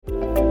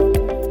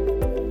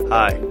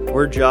Hi,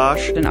 we're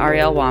Josh and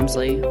Ariel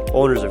Wamsley,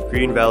 owners of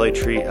Green Valley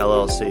Tree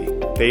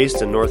LLC,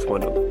 based in North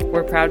Windham.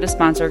 We're proud to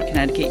sponsor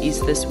Connecticut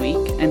East This Week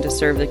and to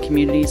serve the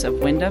communities of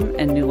Windham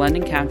and New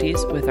London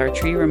counties with our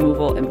tree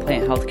removal and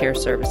plant health care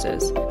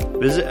services.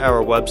 Visit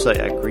our website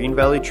at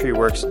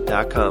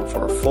greenvalleytreeworks.com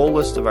for a full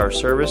list of our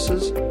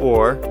services,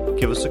 or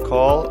give us a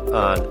call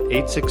on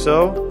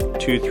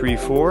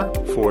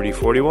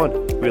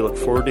 860-234-4041. We look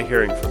forward to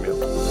hearing from you.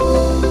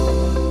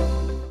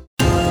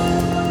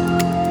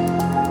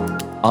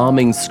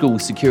 Arming school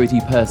security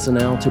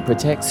personnel to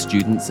protect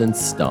students and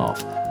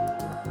staff.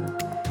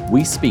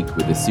 We speak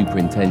with the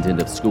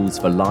Superintendent of Schools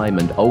for Lyme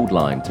and Old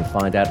Lyme to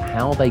find out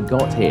how they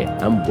got here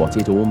and what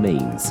it all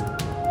means.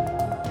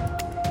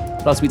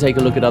 Plus, we take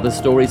a look at other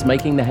stories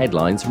making the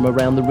headlines from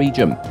around the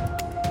region.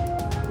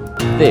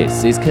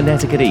 This is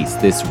Connecticut East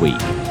This Week.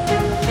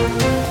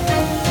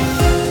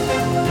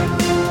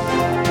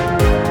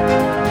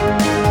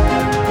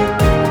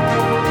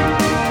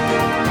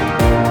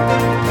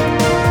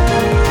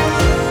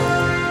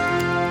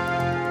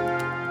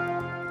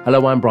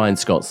 Hello, I'm Brian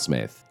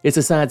Scott-Smith. It's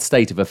a sad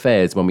state of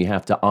affairs when we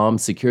have to arm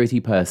security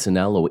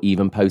personnel or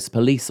even post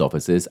police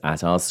officers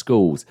at our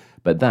schools,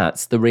 but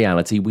that's the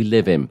reality we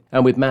live in.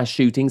 And with mass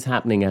shootings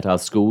happening at our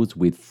schools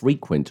with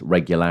frequent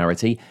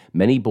regularity,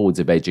 many boards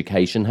of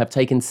education have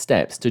taken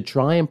steps to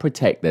try and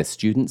protect their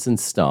students and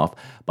staff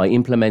by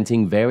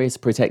implementing various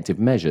protective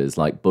measures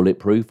like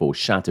bulletproof or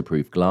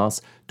shatterproof glass,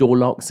 door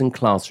locks and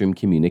classroom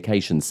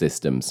communication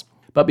systems.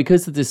 But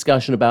because the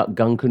discussion about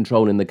gun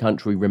control in the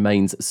country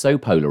remains so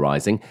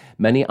polarizing,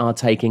 many are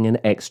taking an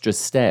extra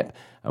step.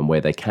 And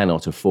where they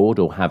cannot afford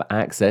or have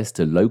access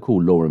to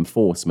local law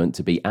enforcement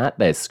to be at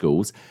their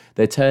schools,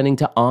 they're turning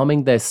to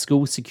arming their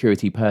school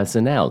security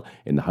personnel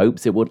in the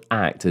hopes it would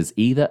act as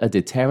either a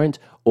deterrent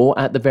or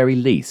at the very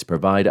least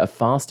provide a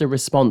faster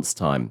response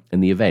time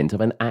in the event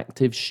of an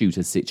active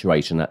shooter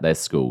situation at their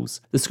schools.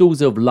 The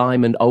schools of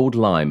Lyme and Old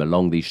Lyme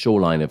along the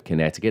shoreline of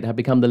Connecticut have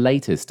become the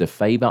latest to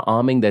favour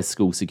arming their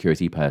school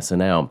security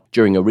personnel.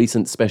 During a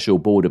recent special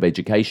Board of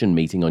Education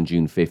meeting on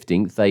June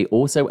 15th, they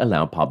also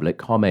allowed public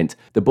comment.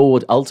 The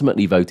board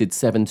ultimately voted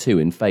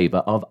 7-2 in favour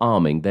of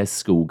arming their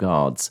school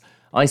guards.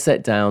 I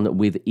sat down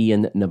with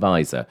Ian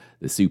Navisa,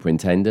 the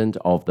superintendent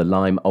of the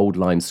Lyme Old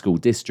Lyme School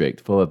District,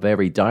 for a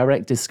very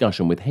direct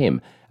discussion with him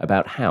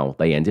about how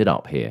they ended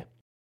up here.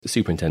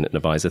 Superintendent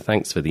Navisa,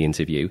 thanks for the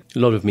interview. A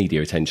lot of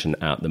media attention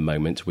at the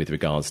moment with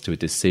regards to a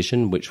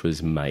decision which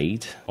was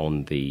made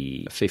on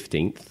the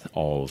 15th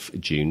of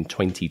June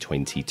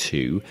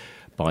 2022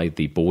 by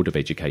the Board of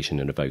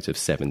Education in a vote of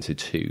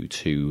 7-2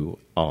 to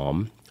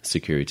arm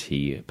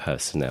security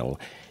personnel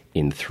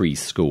in 3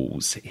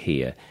 schools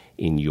here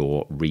in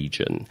your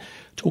region.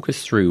 Talk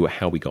us through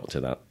how we got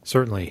to that.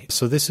 Certainly.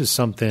 So this is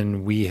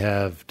something we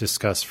have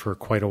discussed for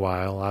quite a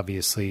while.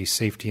 Obviously,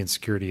 safety and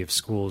security of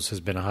schools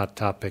has been a hot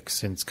topic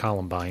since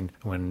Columbine,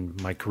 when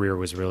my career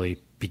was really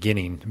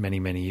beginning many,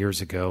 many years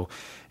ago.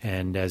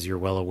 And as you're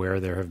well aware,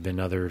 there have been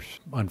other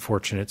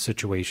unfortunate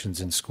situations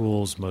in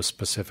schools, most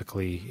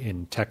specifically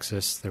in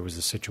Texas. There was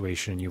a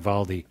situation in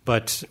Uvalde.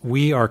 But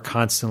we are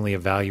constantly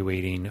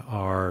evaluating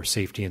our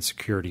safety and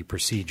security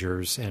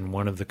procedures. And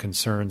one of the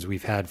concerns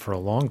we've had for a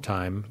long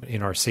time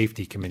in our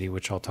safety committee,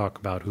 which I'll talk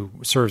about who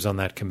serves on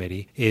that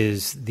committee,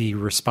 is the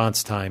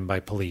response time by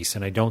police.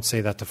 And I don't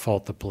say that to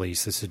fault the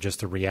police. This is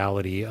just a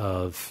reality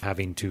of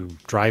having to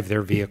drive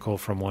their vehicle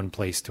from one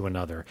place to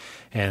another.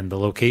 And the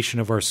location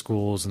of our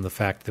schools and the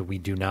fact that we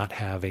do not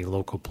have a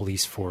local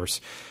police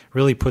force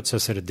really puts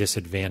us at a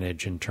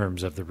disadvantage in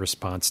terms of the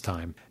response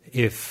time.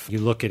 If you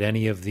look at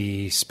any of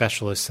the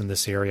specialists in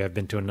this area, I've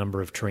been to a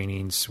number of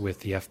trainings with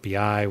the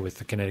FBI, with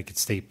the Connecticut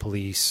State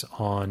Police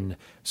on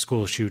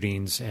school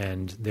shootings,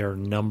 and their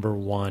number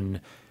one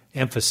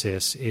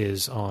emphasis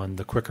is on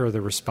the quicker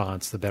the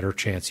response, the better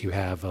chance you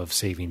have of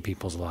saving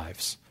people's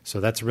lives. So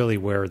that's really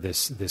where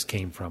this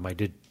came from. I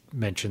did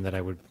mention that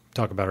I would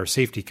talk about our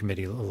safety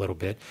committee a little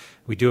bit.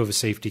 We do have a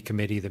safety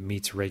committee that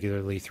meets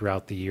regularly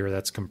throughout the year.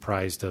 That's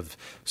comprised of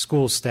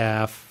school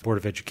staff, Board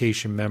of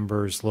Education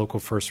members,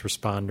 local first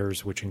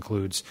responders, which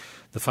includes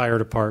the fire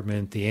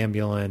department, the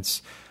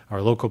ambulance,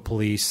 our local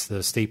police,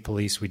 the state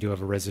police. We do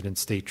have a resident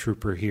state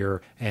trooper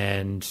here,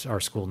 and our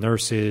school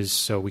nurses.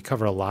 So we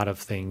cover a lot of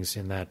things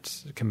in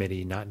that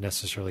committee, not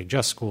necessarily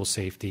just school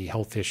safety,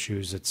 health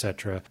issues,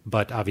 etc.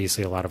 But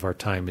obviously a lot of our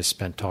time is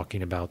spent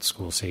talking about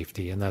school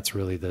safety, and that's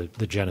really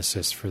the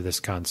genesis for this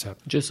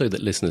concept. Just so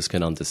that listeners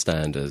can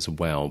understand as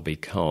well,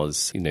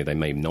 because they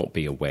may not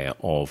be aware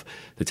of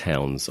the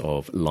towns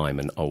of Lyme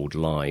and Old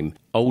Lyme.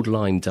 Old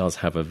Lyme does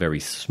have a very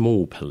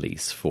small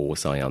police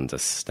force, I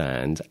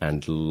understand,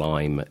 and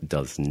Lyme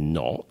does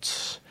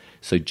not.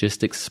 So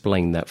just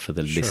explain that for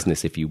the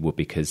listeners, if you would,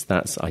 because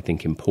that's, I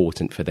think,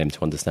 important for them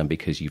to understand,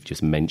 because you've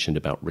just mentioned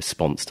about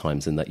response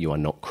times and that you are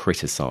not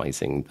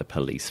criticising the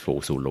police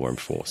force or law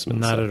enforcement.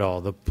 Not at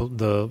all.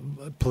 The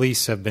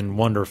police have been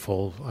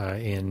wonderful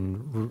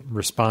in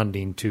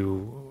responding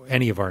to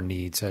any of our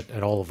needs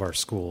at all of our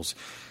schools.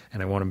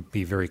 and I want to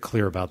be very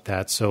clear about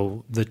that.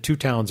 So the two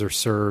towns are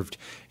served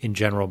in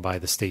general by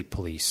the state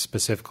police,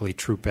 specifically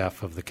Troop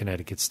F of the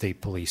Connecticut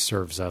State Police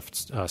serves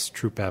us.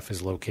 Troop F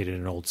is located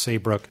in Old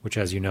Saybrook, which,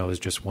 as you know, is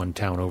just one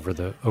town over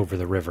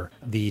the river.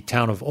 The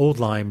town of Old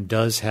Lyme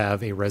does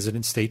have a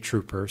resident state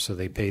trooper, so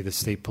they pay the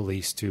state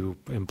police to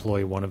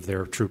employ one of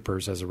their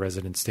troopers as a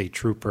resident state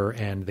trooper,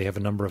 and they have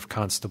a number of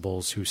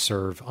constables who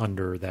serve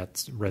under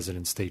that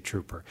resident state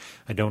trooper.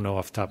 I don't know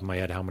off the top of my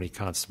head how many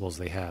constables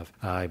they have.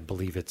 I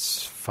believe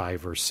it's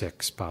 5 or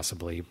 6,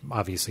 possibly.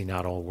 Obviously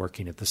not all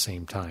working at the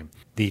same time.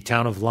 The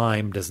town of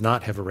Lyme does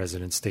not have a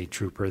resident state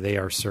trooper. They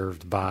are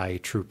served by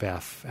Troop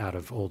F out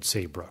of Old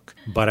Saybrook.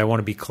 But I want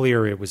to be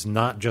clear, it was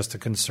not just a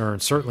concern.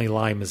 Certainly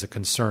Lyme is a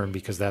concern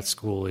because that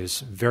school is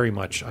very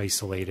much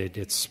isolated.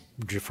 It's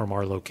from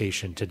our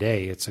location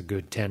today, it's a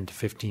good 10 to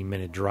 15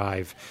 minute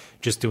drive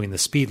just doing the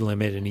speed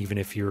limit. And even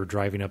if you're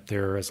driving up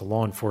there as a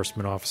law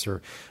enforcement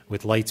officer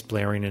with lights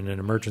blaring in an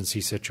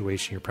emergency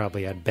situation, you're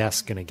probably at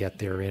best going to get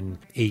there in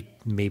 8,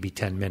 maybe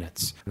 10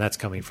 minutes. And that's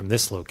coming from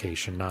this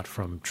location, not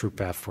from Troop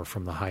F or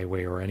from the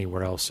highway or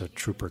anywhere else a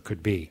trooper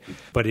could be.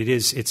 But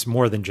it's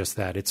more than just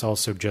that. It's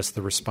also just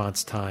the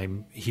response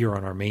time here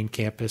on our main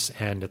campus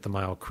and at the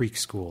Mile Creek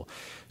School.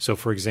 So,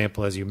 for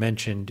example, as you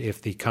mentioned,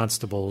 if the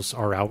constables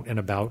are out and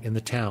about in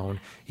the town,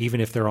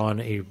 even if they're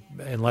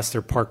unless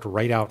they're parked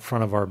right out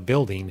front of our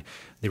building,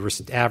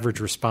 the average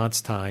response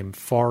time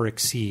far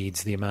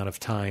exceeds the amount of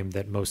time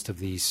that most of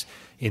these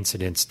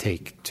incidents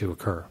take to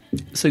occur.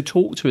 So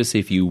talk to us,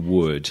 if you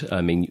would.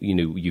 I mean,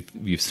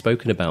 you've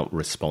spoken about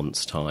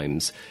response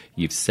times.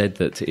 You've said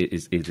that it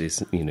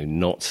is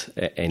not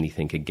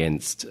anything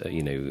against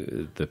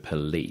the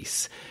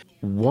police.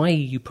 Why are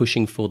you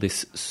pushing for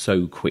this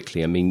so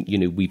quickly? I mean,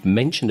 we've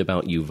mentioned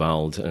about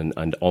Uvalde,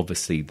 and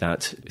obviously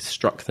that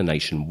struck the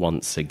nation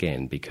once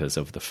again because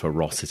of the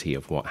ferocity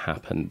of what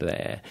happened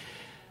there.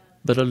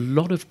 But a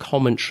lot of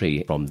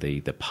commentary from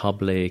the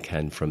public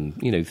and from,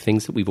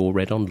 things that we've all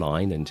read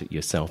online, and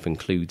yourself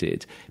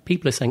included,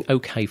 people are saying,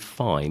 okay,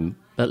 fine,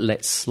 but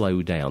let's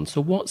slow down.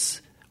 So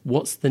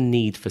what's the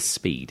need for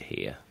speed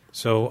here?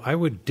 So I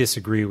would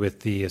disagree with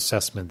the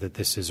assessment that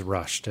this is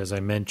rushed. As I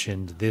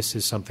mentioned, this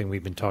is something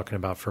we've been talking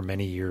about for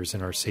many years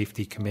in our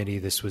safety committee.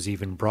 This was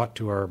even brought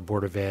to our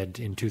Board of Ed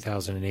in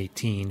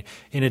 2018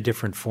 in a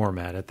different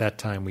format. At that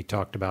time, we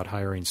talked about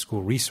hiring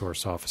school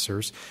resource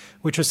officers,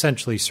 which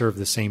essentially serve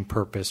the same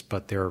purpose,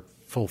 but they're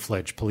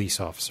full-fledged police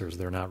officers.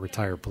 They're not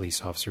retired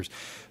police officers.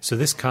 So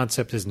this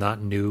concept is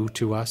not new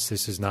to us.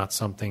 This is not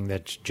something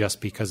that just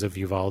because of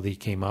Uvalde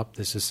came up.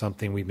 This is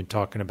something we've been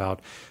talking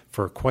about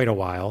for quite a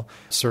while.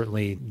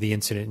 Certainly the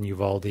incident in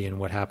Uvalde and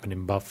what happened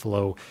in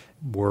Buffalo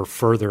were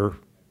further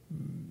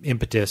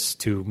impetus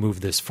to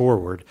move this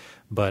forward,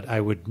 but I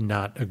would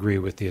not agree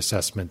with the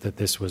assessment that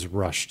this was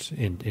rushed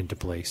into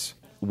place.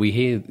 We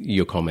hear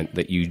your comment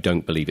that you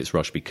don't believe it's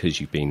rushed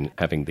because you've been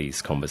having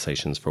these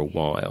conversations for a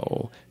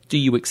while. Do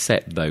you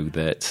accept, though,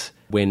 that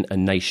when a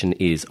nation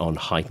is on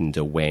heightened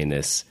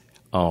awareness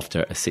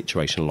after a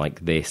situation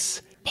like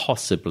this,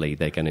 possibly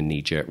they're going to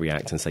knee-jerk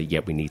react and say, yeah,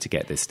 we need to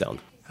get this done?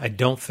 I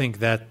don't think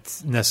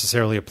that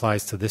necessarily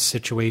applies to this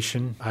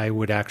situation. I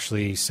would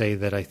actually say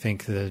that I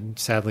think that,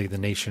 sadly, the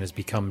nation has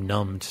become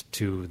numbed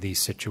to these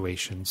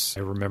situations. I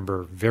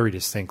remember very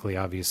distinctly,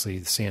 obviously,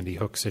 the Sandy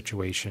Hook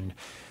situation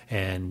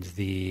and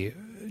the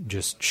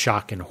just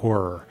shock and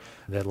horror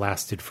that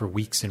lasted for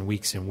weeks and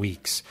weeks and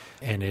weeks.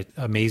 And it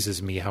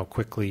amazes me how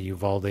quickly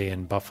Uvalde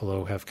and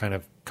Buffalo have kind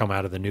of come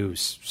out of the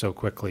news so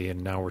quickly.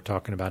 And now we're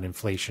talking about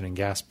inflation and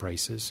gas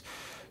prices.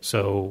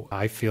 So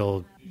I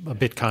feel a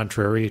bit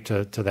contrary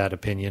to that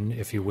opinion,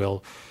 if you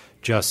will,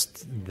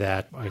 just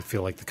that I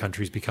feel like the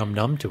country's become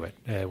numb to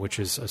it, which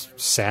is a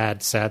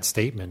sad, sad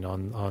statement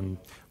on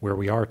where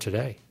we are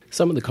today.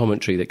 Some of the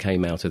commentary that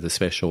came out of the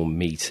special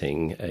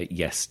meeting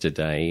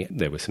yesterday,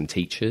 there were some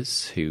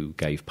teachers who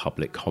gave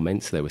public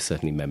comments. There were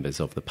certainly members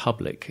of the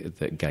public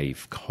that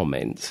gave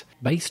comments.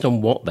 Based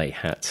on what they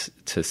had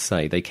to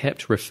say, they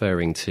kept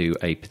referring to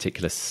a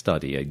particular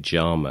study, a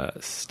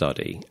JAMA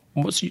study.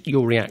 What's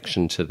your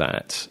reaction to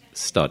that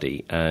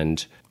study,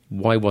 and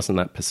why wasn't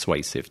that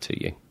persuasive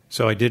to you?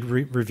 So I did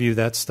review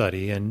that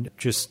study, and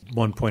just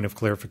one point of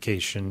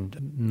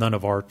clarification, none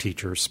of our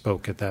teachers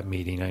spoke at that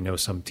meeting. I know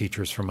some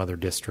teachers from other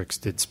districts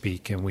did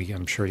speak, and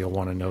I'm sure you'll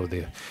want to know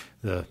the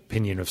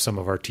opinion of some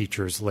of our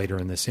teachers later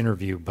in this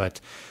interview,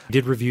 but I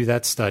did review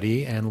that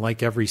study, and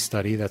like every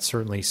study, that's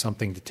certainly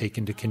something to take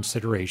into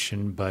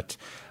consideration, but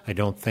I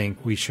don't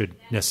think we should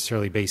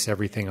necessarily base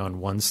everything on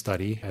one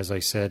study. As I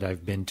said,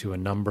 I've been to a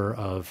number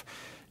of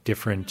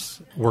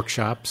different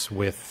workshops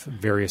with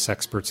various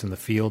experts in the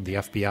field. The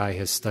FBI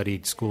has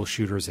studied school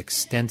shooters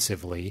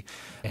extensively,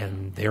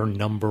 and their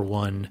number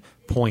one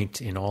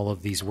point in all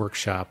of these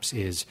workshops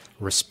is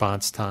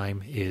response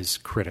time is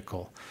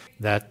critical.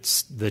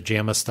 That's the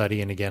JAMA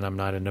study. And again, I'm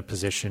not in a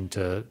position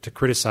to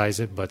criticize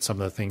it, but some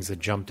of the things that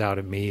jumped out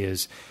at me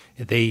is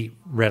they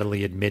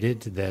readily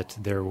admitted that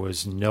there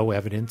was no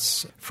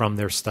evidence from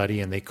their study,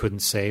 and they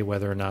couldn't say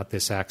whether or not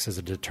this acts as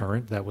a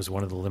deterrent. That was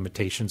one of the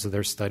limitations of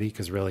their study,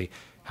 because really,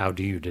 how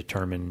do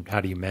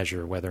you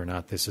measure whether or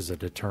not this is a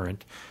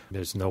deterrent?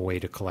 There's no way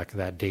to collect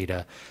that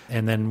data.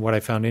 And then what I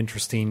found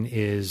interesting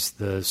is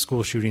the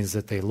school shootings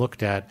that they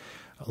looked at,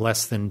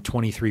 less than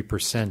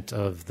 23%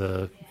 of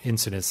the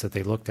incidents that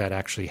they looked at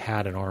actually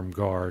had an armed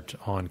guard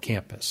on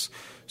campus.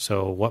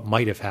 So what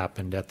might have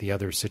happened at the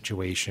other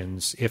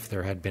situations if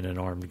there had been an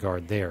armed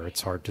guard there?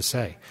 It's hard to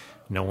say.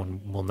 No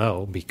one will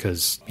know,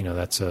 because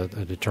that's a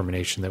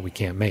determination that we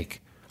can't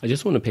make. I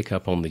just want to pick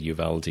up on the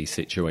Uvalde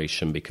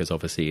situation, because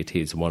obviously it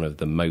is one of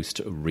the most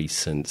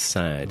recent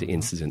sad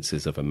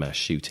incidences of a mass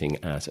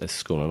shooting at a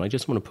school. And I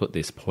just want to put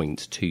this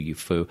point to you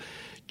for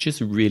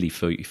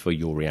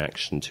your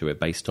reaction to it,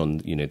 based on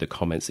the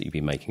comments that you've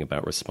been making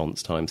about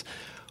response times.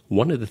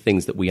 One of the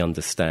things that we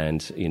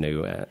understand,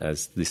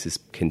 as this is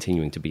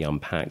continuing to be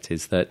unpacked,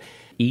 is that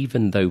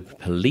even though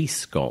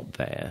police got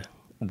there,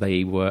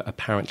 they were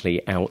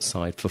apparently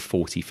outside for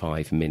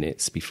 45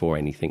 minutes before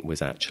anything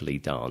was actually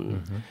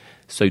done. Mm-hmm.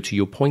 So to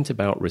your point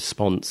about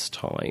response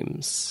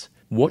times,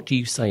 what do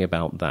you say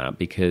about that?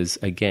 Because,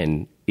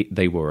 again,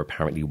 they were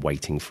apparently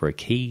waiting for a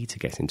key to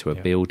get into a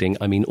building.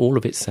 I mean, all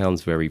of it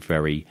sounds very,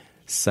 very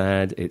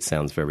sad. It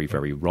sounds very,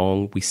 very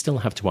wrong. We still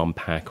have to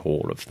unpack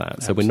all of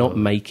that. So We're not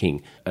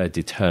making a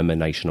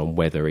determination on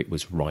whether it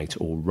was right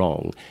or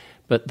wrong.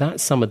 But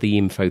that's some of the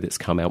info that's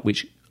come out,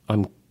 which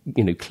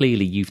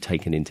clearly you've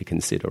taken into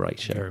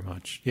consideration. Very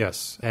much,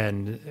 yes.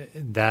 And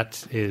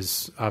that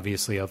is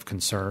obviously of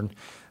concern.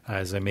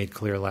 As I made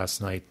clear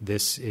last night,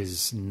 this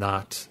is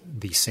not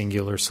the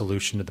singular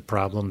solution to the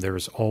problem. There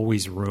is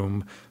always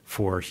room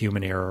for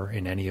human error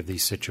in any of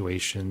these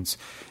situations.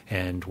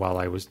 And while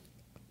I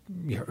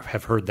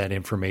have heard that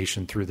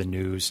information through the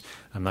news,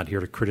 I'm not here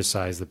to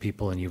criticize the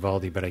people in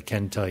Uvalde, but I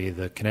can tell you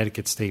the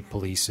Connecticut State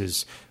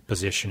Police's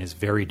position is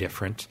very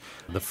different.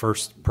 The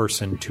first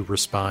person to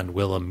respond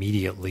will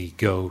immediately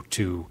go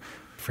to,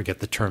 forget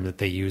the term that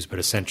they use, but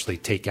essentially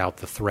take out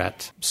the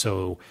threat.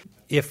 So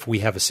if we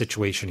have a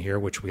situation here,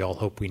 which we all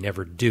hope we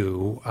never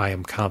do, I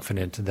am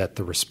confident that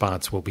the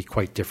response will be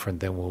quite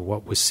different than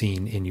what was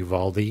seen in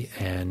Uvalde.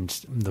 And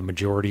the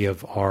majority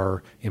of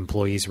our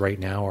employees right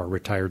now are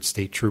retired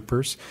state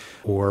troopers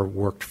or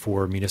worked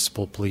for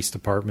municipal police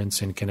departments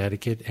in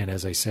Connecticut. And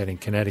as I said, in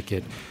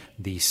Connecticut,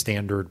 the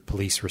standard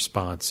police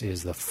response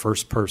is the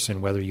first person,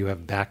 whether you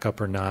have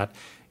backup or not,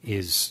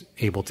 is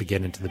able to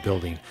get into the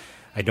building.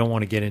 I don't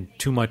want to get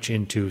too much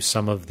into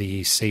some of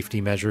the safety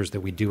measures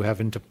that we do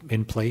have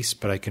in place,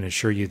 but I can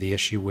assure you the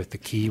issue with the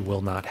key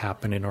will not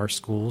happen in our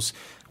schools.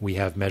 We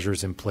have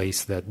measures in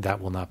place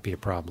that will not be a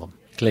problem.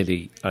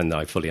 Clearly, and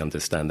I fully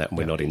understand that, and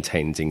we're not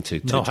intending to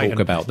talk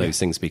about those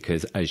things,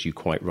 because, as you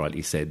quite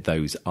rightly said,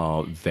 those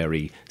are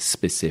very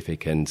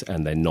specific and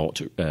they're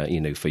not,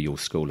 for your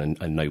school, and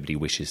nobody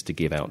wishes to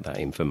give out that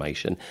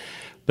information.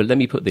 But let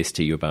me put this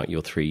to you about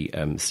your 3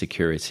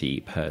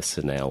 security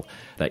personnel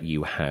that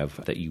you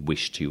have, that you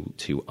wish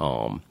to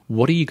arm.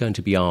 What are you going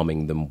to be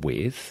arming them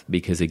with?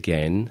 Because,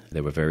 again,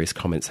 there were various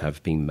comments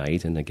have been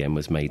made, and again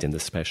was made in the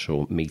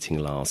special meeting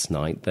last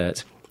night,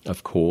 that,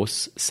 of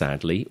course,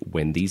 sadly,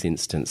 when these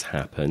incidents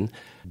happen,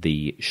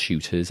 the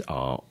shooters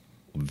are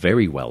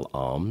very well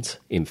armed.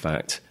 In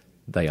fact,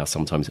 they are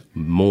sometimes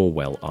more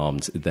well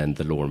armed than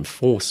the law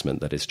enforcement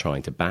that is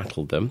trying to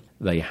battle them.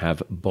 They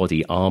have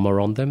body armor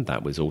on them.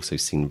 That was also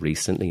seen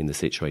recently in the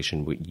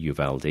situation with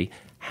Uvalde.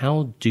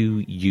 How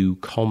do you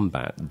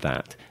combat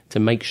that to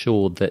make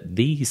sure that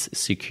these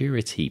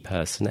security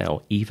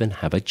personnel even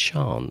have a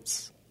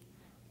chance?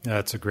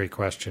 That's a great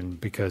question,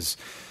 because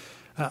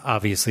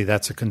obviously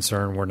that's a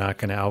concern. We're not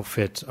going to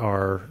outfit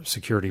our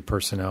security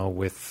personnel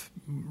with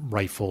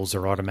rifles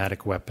or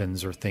automatic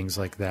weapons or things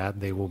like that.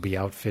 They will be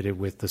outfitted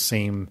with the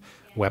same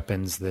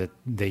weapons that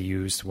they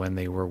used when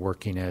they were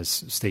working as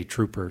state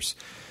troopers.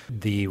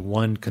 The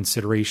one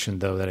consideration,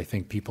 though, that I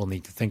think people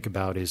need to think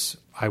about is,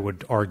 I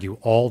would argue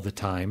all the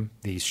time,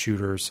 these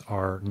shooters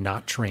are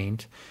not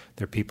trained.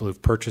 They're people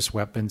who've purchased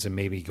weapons and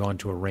maybe gone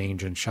to a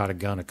range and shot a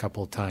gun a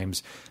couple of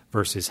times,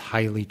 versus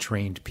highly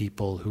trained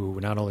people who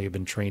not only have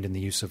been trained in the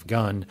use of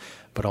gun,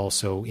 but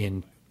also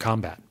in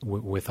combat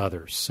with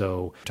others.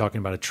 So talking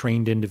about a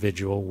trained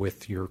individual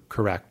with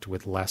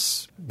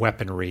less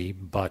weaponry,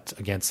 but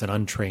against an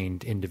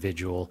untrained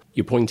individual.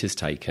 Your point is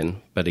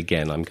taken, but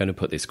again, I'm going to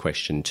put this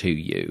question to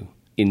you.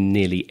 In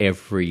nearly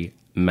every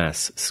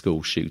mass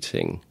school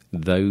shooting,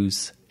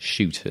 those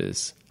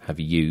shooters have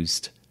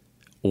used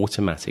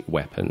automatic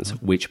weapons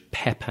which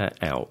pepper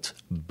out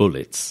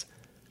bullets,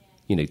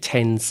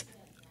 tens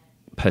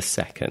per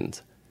second,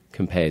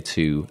 compared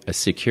to a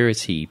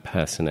security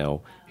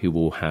personnel who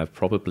will have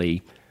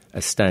probably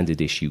a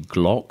standard issue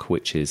Glock,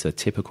 which is a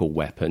typical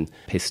weapon,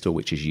 pistol,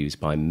 which is used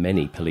by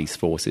many police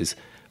forces,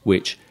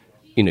 which,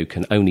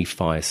 can only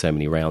fire so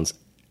many rounds.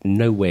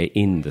 nowhere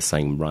in the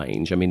same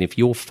range. I mean, if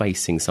you're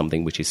facing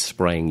something which is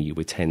spraying you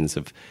with tens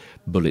of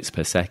bullets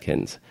per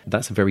second,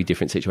 that's a very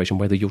different situation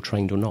whether you're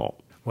trained or not.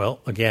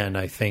 Well, again,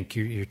 I think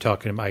you're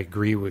talking, I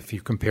agree if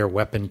you compare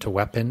weapon to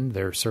weapon,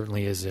 there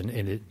certainly is a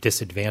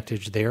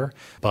disadvantage there.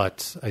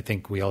 But I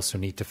think we also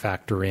need to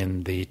factor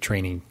in the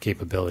training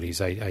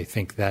capabilities. I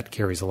think that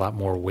carries a lot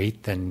more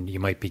weight than you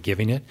might be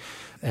giving it.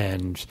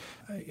 And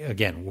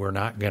again, we're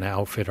not going to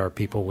outfit our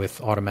people with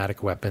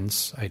automatic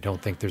weapons. I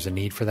don't think there's a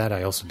need for that.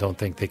 I also don't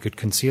think they could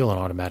conceal an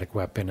automatic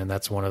weapon. And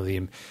that's one of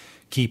the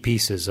key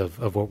pieces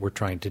of what we're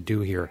trying to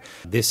do here.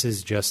 This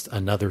is just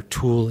another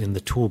tool in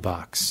the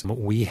toolbox.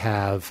 We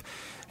have,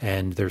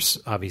 and there's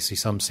obviously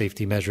some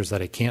safety measures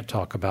that I can't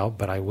talk about,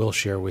 but I will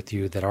share with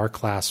you that our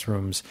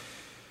classrooms,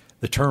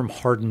 the term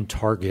hardened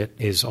target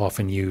is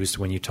often used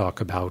when you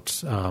talk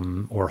about,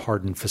 or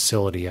hardened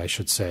facility, I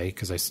should say,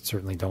 because I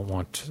certainly don't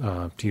want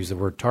to use the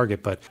word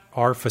target, but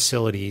our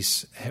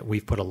facilities,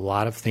 we've put a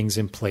lot of things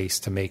in place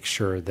to make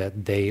sure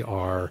that they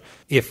are,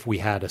 if we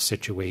had a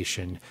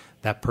situation,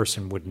 that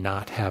person would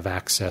not have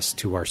access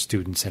to our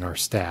students and our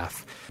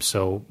staff.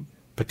 So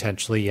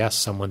potentially, yes,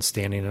 someone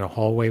standing in a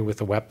hallway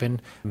with a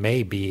weapon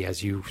may be,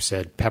 as you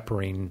said,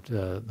 peppering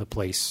the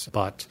place,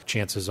 but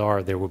chances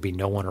are there will be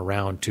no one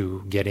around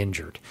to get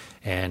injured.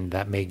 And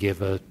that may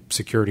give a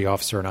security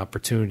officer an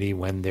opportunity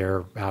when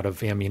they're out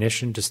of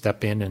ammunition to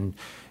step in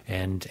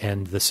and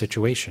end the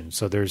situation.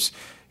 So there's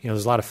a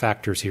lot of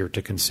factors here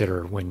to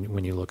consider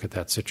when you look at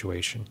that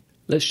situation.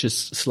 Let's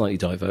just slightly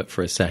divert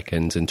for a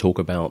second and talk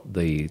about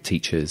the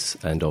teachers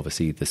and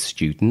obviously the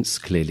students.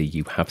 Clearly,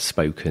 you have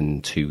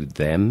spoken to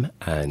them,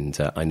 and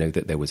I know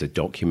that there was a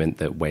document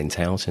that went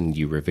out and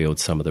you revealed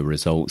some of the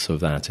results of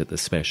that at the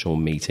special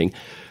meeting.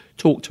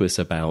 Talk to us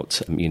about,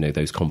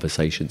 those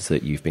conversations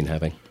that you've been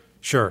having.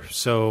 Sure.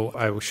 So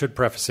I should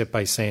preface it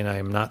by saying I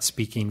am not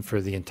speaking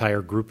for the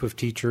entire group of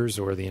teachers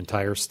or the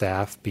entire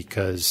staff,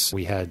 because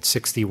we had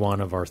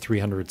 61 of our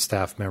 300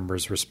 staff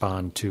members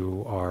respond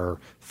to our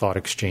thought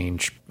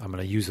exchange. I'm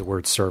going to use the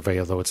word survey,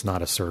 although it's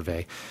not a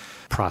survey.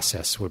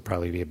 Process would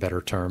probably be a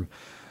better term.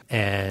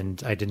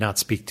 And I did not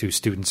speak to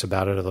students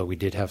about it, although we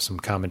did have some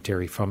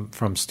commentary from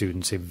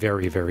students, a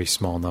very, very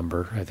small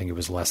number. I think it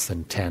was less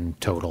than 10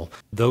 total.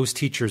 Those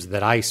teachers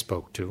that I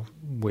spoke to,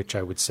 which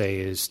I would say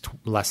is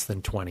less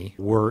than 20,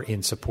 were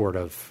in support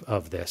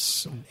of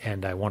this.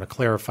 And I want to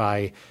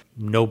clarify,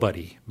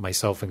 nobody,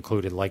 myself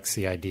included, likes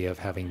the idea of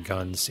having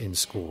guns in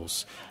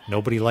schools.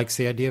 Nobody likes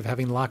the idea of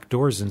having locked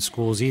doors in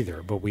schools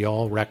either, but we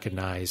all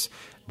recognize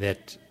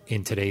that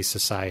in today's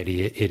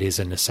society, it is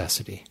a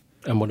necessity.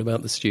 And what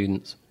about the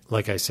students?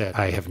 Like I said,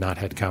 I have not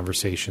had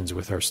conversations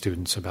with our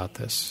students about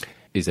this.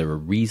 Is there a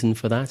reason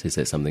for that? Is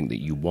there something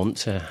that you want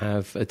to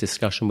have a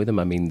discussion with them?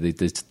 I mean,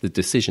 the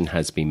decision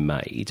has been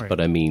made, right. But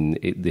I mean,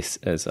 this,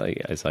 as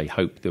I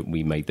hope that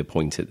we made the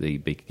point at the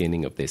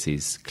beginning of this,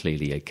 is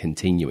clearly a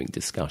continuing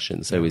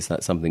discussion. So is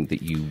that something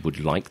that you would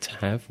like to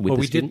have with the students? Well,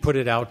 we did put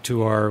it out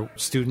to our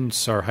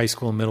students. Our high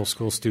school and middle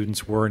school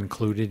students were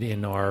included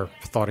in our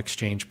thought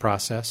exchange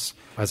process.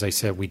 As I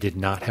said, we did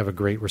not have a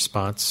great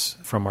response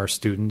from our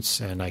students,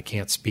 and I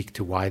can't speak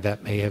to why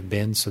that may have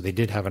been. So they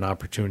did have an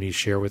opportunity to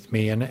share with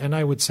me, and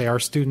I would say our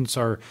students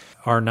are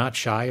not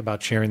shy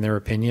about sharing their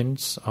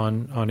opinions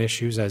on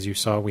issues. As you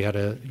saw, we had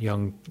a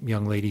young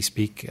lady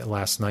speak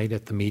last night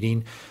at the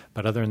meeting.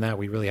 But other than that,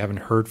 we really haven't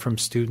heard from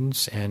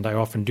students, and I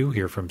often do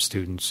hear from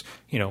students,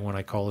 when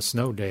I call a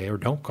snow day or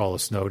don't call a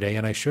snow day,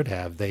 and I should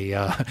have.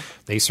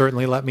 They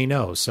certainly let me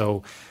know.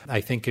 So I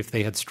think if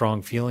they had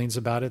strong feelings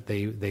about it,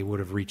 they would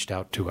have reached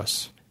out to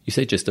us. You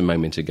said just a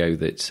moment ago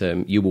that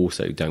you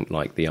also don't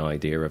like the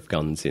idea of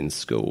guns in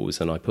schools,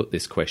 and I put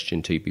this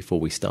question to you before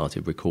we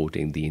started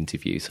recording the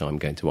interview, so I'm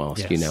going to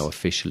ask you now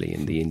officially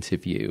in the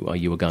interview. Are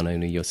you a gun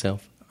owner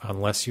yourself?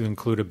 Unless you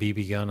include a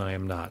BB gun, I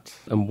am not.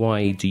 And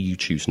why do you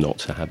choose not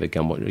to have a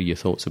gun? What are your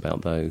thoughts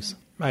about those?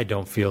 I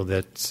don't feel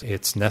that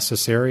it's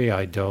necessary.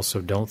 I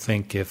also don't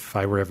think if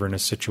I were ever in a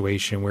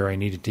situation where I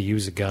needed to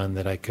use a gun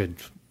that I could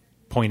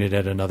point it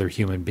at another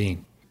human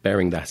being.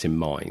 Bearing that in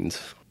mind,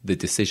 the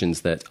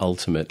decisions that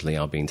ultimately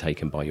are being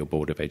taken by your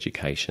Board of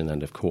Education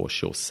and, of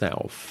course,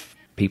 yourself,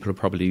 people are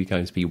probably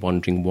going to be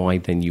wondering why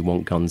then you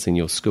want guns in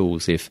your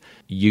schools if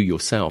you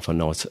yourself are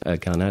not a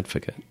gun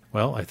advocate.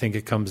 Well, I think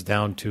it comes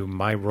down to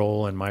my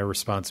role and my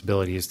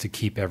responsibility is to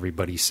keep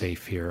everybody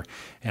safe here.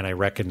 And I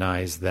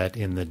recognize that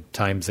in the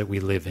times that we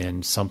live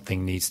in,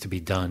 something needs to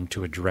be done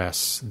to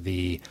address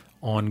the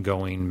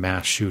ongoing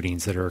mass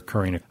shootings that are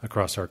occurring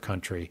across our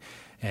country.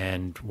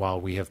 And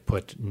while we have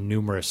put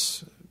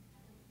numerous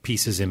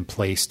pieces in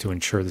place to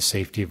ensure the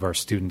safety of our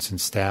students and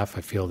staff,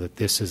 I feel that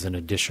this is an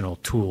additional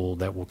tool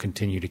that will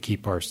continue to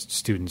keep our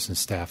students and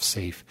staff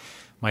safe.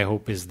 My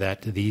hope is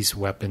that these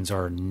weapons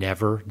are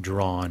never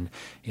drawn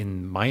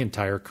in my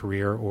entire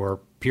career or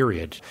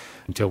period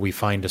until we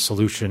find a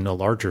solution, a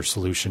larger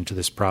solution to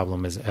this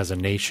problem as a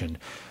nation.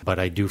 But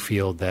I do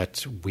feel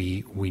that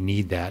we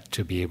need that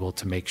to be able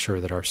to make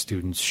sure that our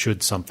students,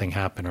 should something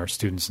happen, our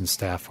students and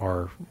staff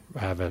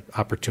have an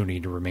opportunity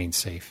to remain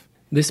safe.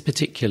 This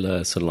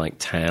particular sort of like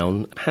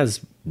town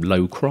has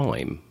low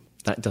crime.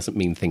 That doesn't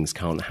mean things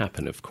can't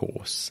happen, of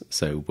course,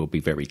 so we'll be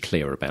very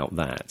clear about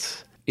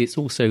that. It's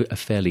also a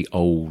fairly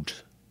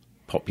old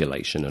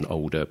population, an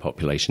older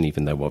population,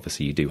 even though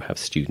obviously you do have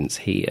students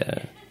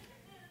here.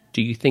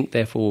 Do you think,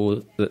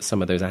 therefore, that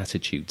some of those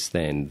attitudes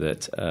then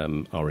that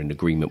are in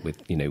agreement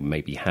with,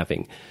 maybe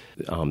having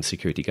armed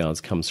security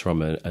guards comes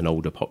from an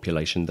older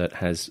population that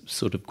has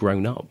sort of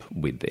grown up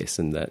with this,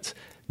 and that,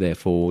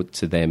 therefore,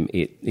 to them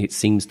it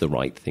seems the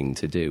right thing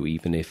to do,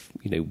 even if,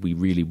 we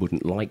really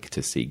wouldn't like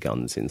to see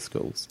guns in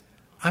schools?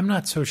 I'm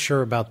not so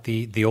sure about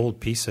the old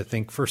piece. I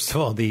think, first of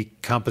all, the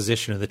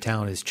composition of the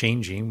town is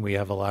changing. We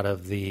have a lot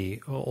of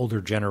the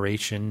older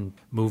generation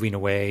moving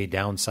away,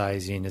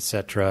 downsizing,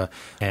 etc.,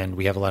 and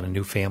we have a lot of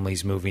new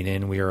families moving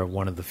in. We are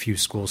one of the few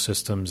school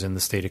systems in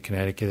the state of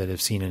Connecticut that have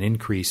seen an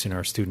increase in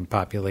our student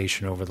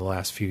population over the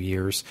last few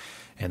years,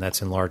 and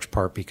that's in large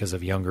part because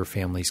of younger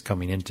families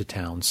coming into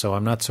town. So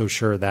I'm not so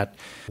sure that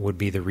would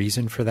be the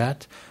reason for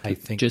that. I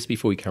think. Just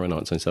before we carry on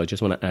answering, so I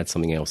just want to add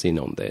something else in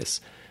on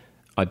this.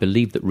 I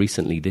believe that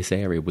recently this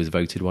area was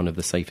voted one of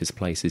the safest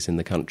places in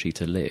the country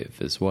to live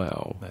as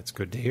well. That's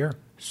good to hear.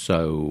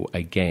 So,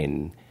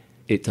 again,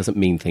 it doesn't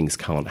mean things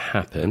can't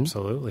happen.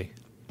 Absolutely.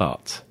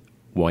 But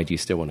why do you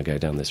still want to go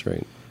down this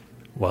route?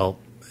 Well,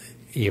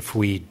 if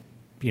we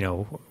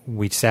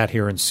sat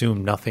here and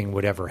assumed nothing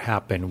would ever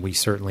happen, we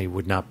certainly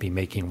would not be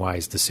making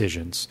wise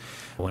decisions.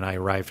 When I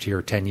arrived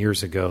here 10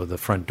 years ago, the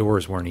front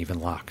doors weren't even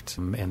locked,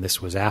 and this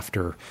was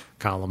after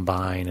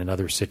Columbine and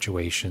other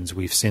situations.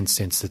 We've since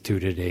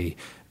instituted a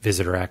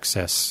visitor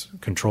access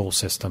control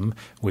system,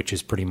 which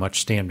is pretty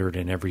much standard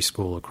in every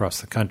school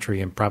across the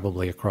country and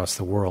probably across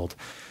the world.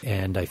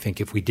 And I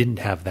think if we didn't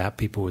have that,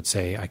 people would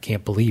say, I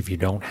can't believe you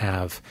don't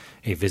have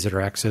a visitor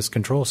access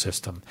control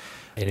system.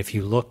 And if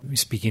you look,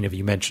 speaking of,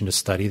 you mentioned a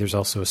study, there's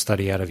also a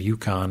study out of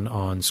UConn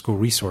on school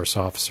resource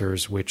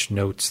officers, which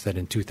notes that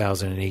in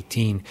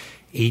 2018,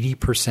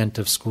 80%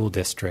 of school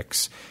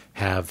districts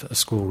have a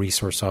school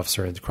resource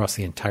officer across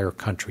the entire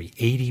country.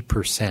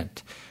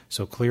 80%.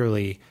 So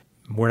clearly,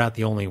 we're not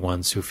the only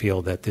ones who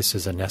feel that this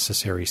is a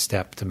necessary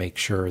step to make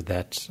sure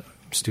that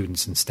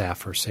students and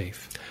staff are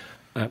safe.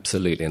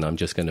 Absolutely, and I'm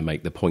just going to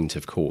make the point,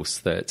 of course,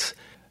 that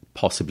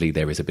possibly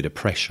there is a bit of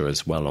pressure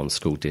as well on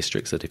school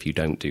districts that if you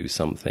don't do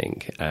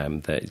something,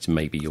 that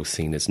maybe you're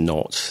seen as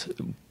not,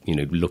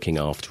 looking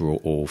after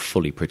or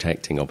fully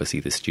protecting, obviously,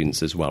 the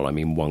students as well. I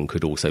mean, one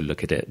could also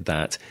look at it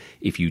that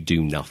if you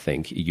do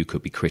nothing, you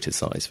could be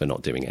criticised for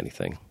not doing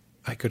anything.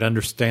 I could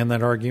understand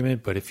that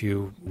argument, but if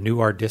you knew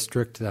our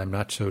district, I'm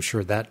not so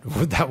sure that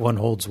one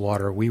holds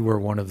water. We were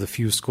one of the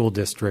few school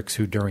districts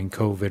who during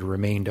COVID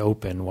remained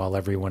open while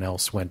everyone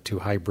else went to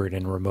hybrid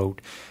and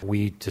remote.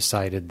 We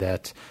decided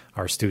that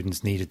our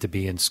students needed to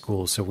be in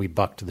school, so we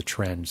bucked the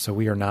trend. So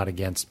we are not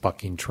against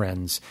bucking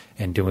trends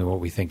and doing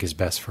what we think is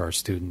best for our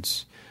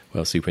students.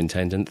 Well,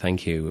 Superintendent,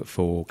 thank you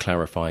for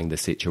clarifying the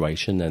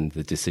situation and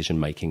the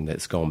decision-making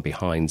that's gone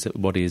behind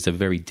what is a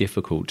very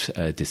difficult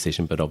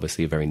decision, but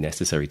obviously a very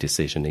necessary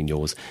decision in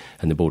yours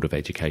and the Board of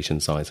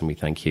Education's eyes, and we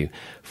thank you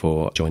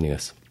for joining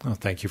us. Well,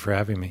 thank you for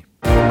having me.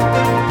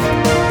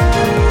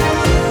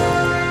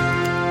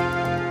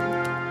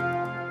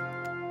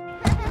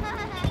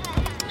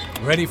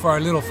 Ready for our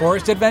little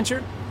forest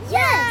adventure?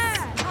 Yes!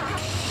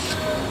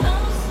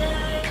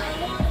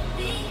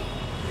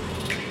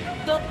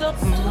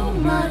 So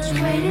much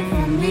waiting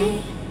for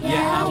me.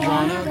 Yeah, I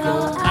wanna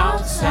go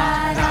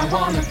outside. I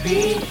wanna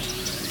be.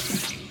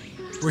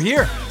 We're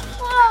here.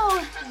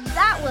 Whoa,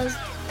 that was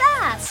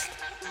fast.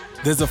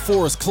 There's a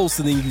forest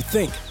closer than you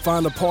think.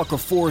 Find a park or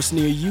forest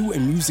near you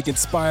and music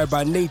inspired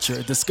by nature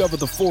at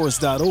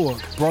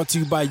discovertheforest.org. Brought to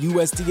you by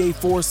USDA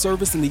Forest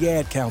Service and the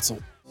Ad Council.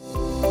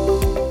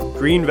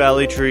 Green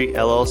Valley Tree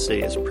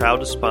LLC is proud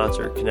to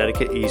sponsor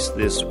Connecticut East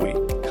This Week.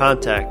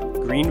 Contact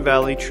Green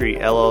Valley Tree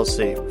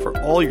LLC for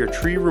all your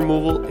tree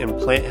removal and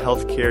plant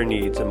health care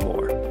needs and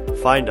more.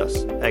 Find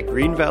us at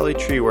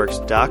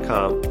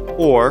greenvalleytreeworks.com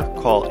or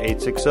call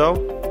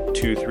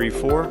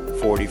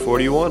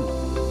 860-234-4041.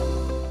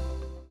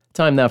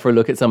 Time now for a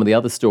look at some of the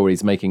other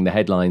stories making the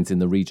headlines in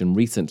the region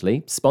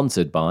recently,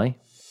 sponsored by...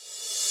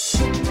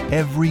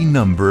 Every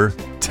number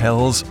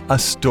tells a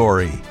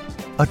story,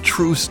 a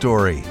true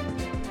story.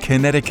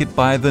 Connecticut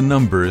by the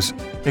Numbers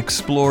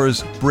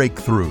explores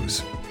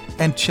breakthroughs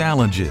and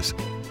challenges,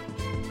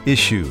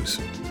 issues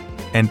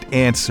and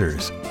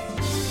answers.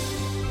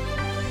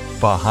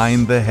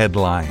 Behind the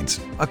headlines,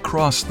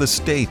 across the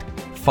state,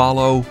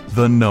 follow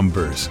the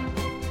numbers.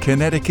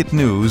 Connecticut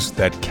news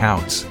that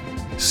counts.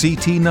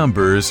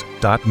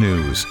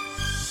 ctnumbers.news.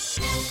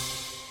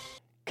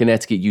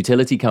 Connecticut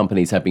utility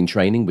companies have been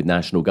training with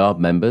National Guard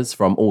members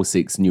from all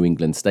 6 New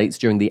England states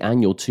during the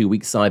annual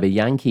 2-week Cyber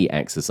Yankee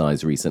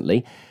exercise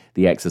recently.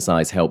 The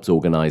exercise helps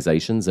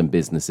organizations and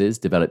businesses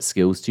develop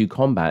skills to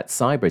combat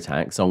cyber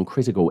attacks on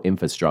critical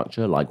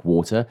infrastructure like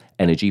water,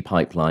 energy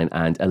pipeline,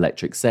 and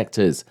electric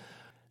sectors.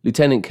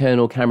 Lieutenant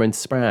Colonel Cameron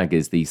Spragg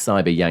is the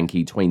Cyber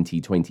Yankee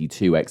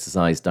 2022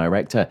 exercise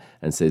director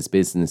and says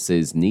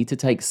businesses need to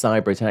take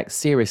cyber attacks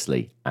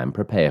seriously and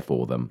prepare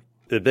for them.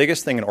 The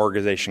biggest thing an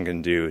organization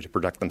can do to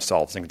protect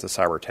themselves against a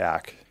cyber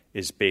attack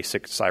is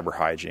basic cyber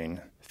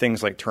hygiene.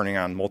 Things like turning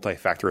on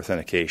multi-factor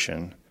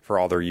authentication for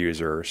all their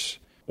users,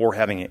 or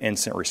having an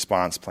instant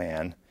response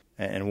plan,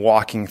 and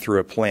walking through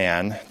a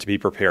plan to be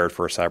prepared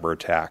for a cyber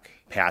attack.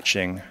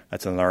 Patching,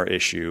 that's another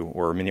issue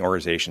where many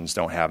organizations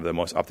don't have the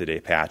most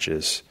up-to-date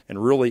patches.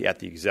 And really at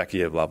the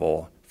executive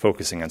level,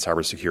 focusing on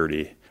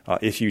cybersecurity.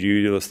 If you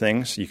do those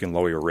things, you can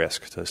lower your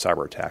risk to a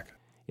cyber attack.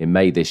 In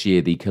May this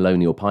year, the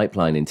Colonial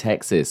Pipeline in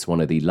Texas,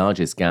 one of the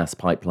largest gas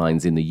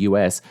pipelines in the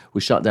U.S.,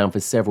 was shut down for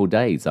several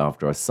days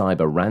after a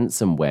cyber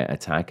ransomware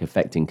attack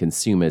affecting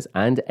consumers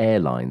and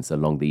airlines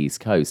along the East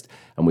Coast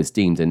and was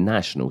deemed a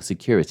national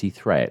security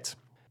threat.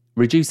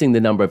 Reducing the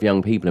number of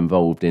young people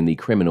involved in the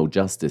criminal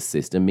justice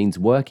system means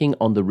working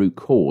on the root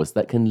cause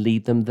that can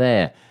lead them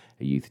there.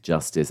 A youth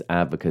justice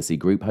advocacy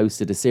group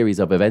hosted a series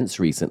of events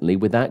recently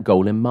with that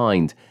goal in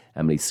mind.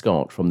 Emily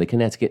Scott from the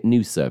Connecticut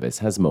News Service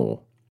has more.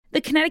 The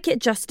Connecticut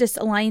Justice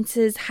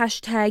Alliance's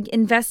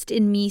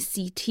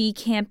 #InvestInMeCT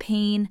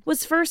campaign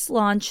was first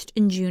launched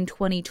in June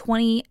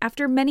 2020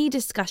 after many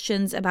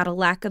discussions about a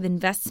lack of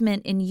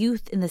investment in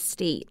youth in the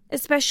state,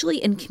 especially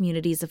in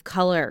communities of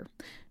color.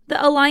 The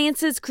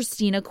Alliance's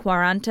Christina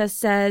Quaranta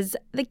says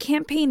the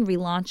campaign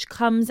relaunch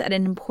comes at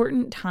an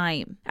important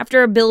time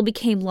after a bill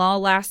became law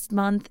last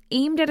month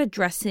aimed at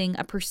addressing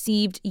a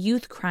perceived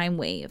youth crime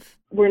wave.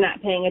 We're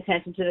not paying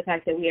attention to the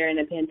fact that we are in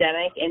a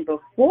pandemic, and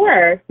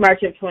before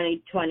March of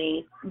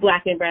 2020,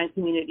 Black and brown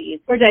communities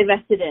were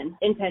divested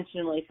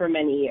intentionally for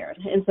many years.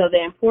 And so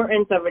the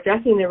importance of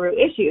addressing the root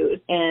issues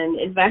and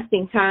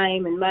investing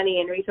time and money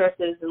and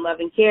resources and love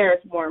and care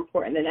is more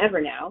important than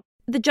ever now.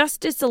 The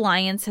Justice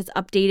Alliance has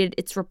updated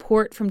its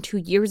report from 2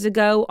 years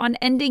ago on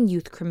ending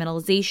youth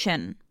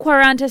criminalization.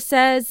 Quaranta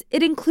says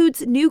it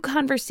includes new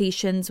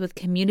conversations with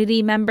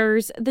community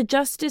members the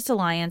Justice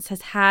Alliance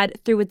has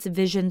had through its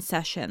vision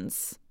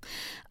sessions.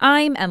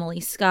 I'm Emily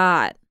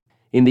Scott.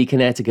 In the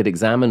Connecticut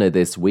Examiner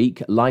this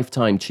week,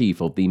 lifetime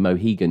chief of the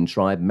Mohegan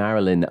tribe,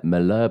 Marilyn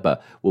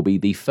Malerba, will be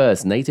the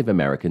first Native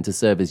American to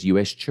serve as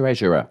U.S.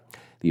 Treasurer.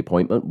 The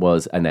appointment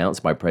was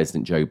announced by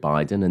President Joe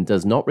Biden and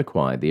does not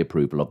require the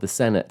approval of the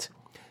Senate.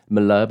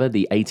 Malerba,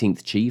 the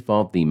 18th chief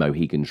of the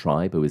Mohegan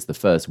tribe, who is the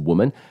first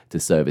woman to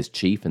serve as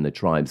chief in the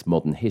tribe's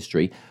modern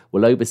history,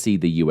 will oversee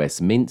the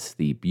U.S. Mint,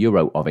 the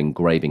Bureau of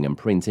Engraving and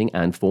Printing,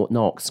 and Fort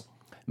Knox.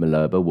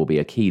 Malerba will be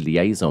a key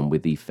liaison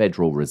with the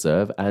Federal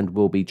Reserve and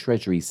will be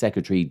Treasury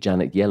Secretary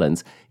Janet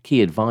Yellen's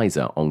key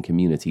advisor on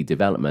community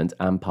development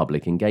and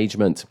public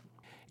engagement.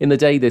 In the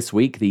day this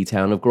week, the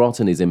town of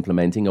Groton is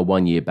implementing a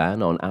one-year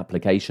ban on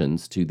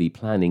applications to the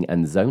Planning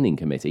and Zoning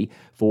Committee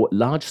for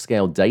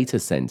large-scale data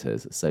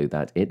centers so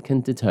that it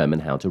can determine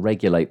how to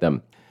regulate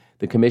them.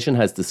 The commission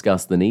has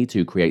discussed the need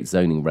to create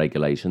zoning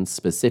regulations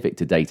specific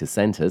to data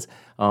centers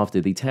after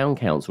the town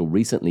council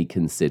recently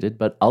considered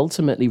but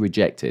ultimately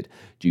rejected,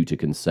 due to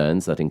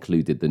concerns that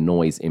included the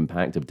noise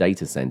impact of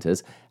data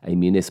centers, a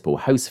municipal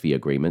host fee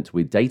agreement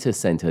with data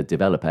center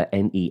developer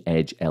NE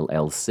Edge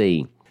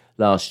LLC.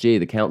 Last year,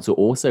 the council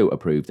also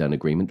approved an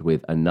agreement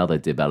with another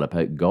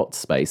developer,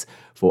 GotSpace,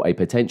 for a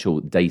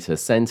potential data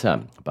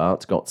center,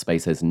 but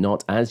GotSpace has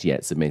not as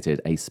yet submitted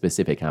a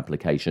specific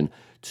application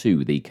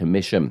to the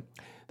commission.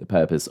 The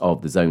purpose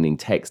of the zoning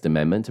text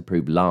amendment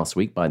approved last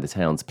week by the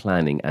town's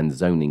Planning and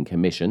Zoning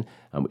Commission,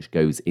 and which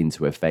goes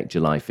into effect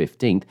July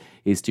 15th,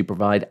 is to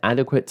provide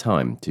adequate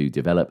time to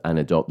develop and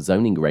adopt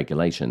zoning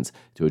regulations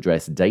to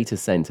address data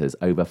centers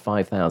over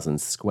 5,000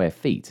 square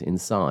feet in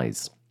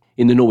size.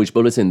 In the Norwich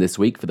Bulletin this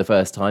week, for the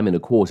first time in a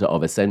quarter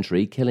of a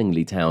century,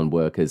 Killingly Town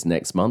workers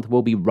next month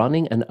will be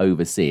running and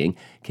overseeing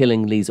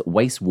Killingly's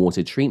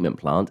wastewater treatment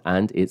plant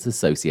and its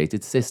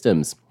associated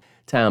systems.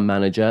 Town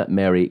manager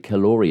Mary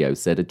Calorio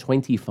said a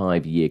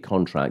 25-year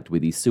contract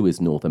with the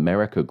Suez North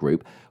America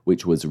Group,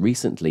 which was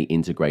recently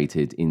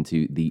integrated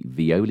into the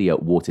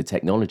Veolia Water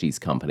Technologies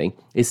Company,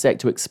 is set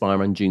to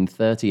expire on June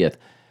 30th.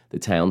 The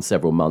town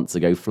several months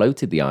ago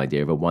floated the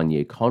idea of a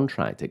one-year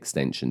contract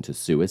extension to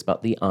Suez,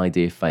 but the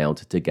idea failed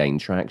to gain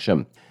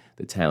traction.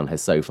 The town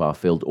has so far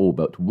filled all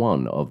but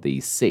one of the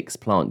 6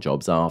 plant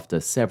jobs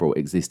after several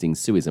existing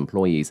Suez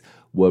employees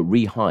were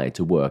rehired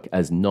to work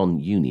as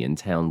non-union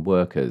town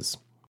workers.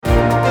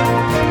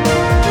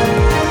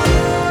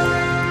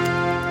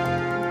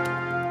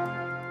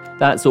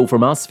 That's all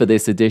from us for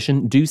this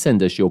edition. Do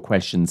send us your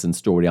questions and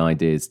story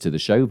ideas to the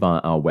show via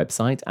our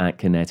website at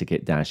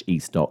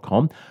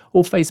connecticut-east.com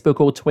or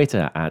Facebook or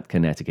Twitter at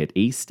Connecticut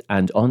East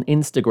and on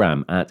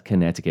Instagram at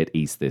Connecticut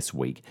East This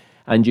Week.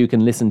 And you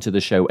can listen to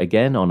the show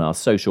again on our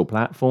social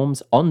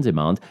platforms, on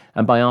demand,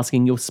 and by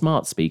asking your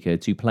smart speaker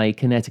to play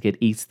Connecticut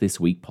East This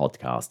Week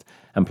podcast.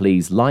 And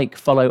please like,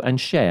 follow, and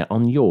share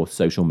on your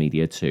social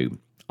media too.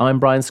 I'm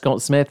Brian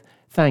Scott Smith.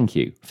 Thank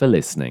you for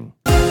listening.